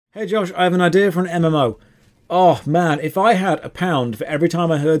Hey Josh, I have an idea for an MMO. Oh man, if I had £1 for every time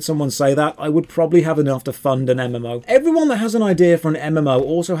I heard someone say that, I would probably have enough to fund an MMO. Everyone that has an idea for an MMO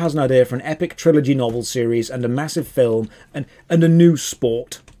also has an idea for an epic trilogy novel series and a massive film and a new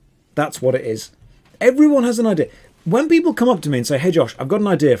sport. That's what it is. Everyone has an idea. When people come up to me and say, hey Josh, I've got an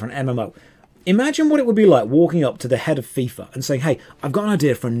idea for an MMO, imagine what it would be like walking up to the head of FIFA and saying, hey, I've got an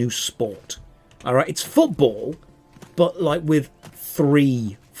idea for a new sport. Alright, it's football, but like with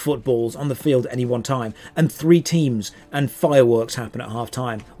 3 footballs on the field at any one time, and 3 teams, and fireworks happen at half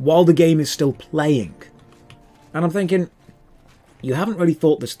time while the game is still playing. And I'm thinking, you haven't really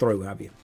thought this through, have you?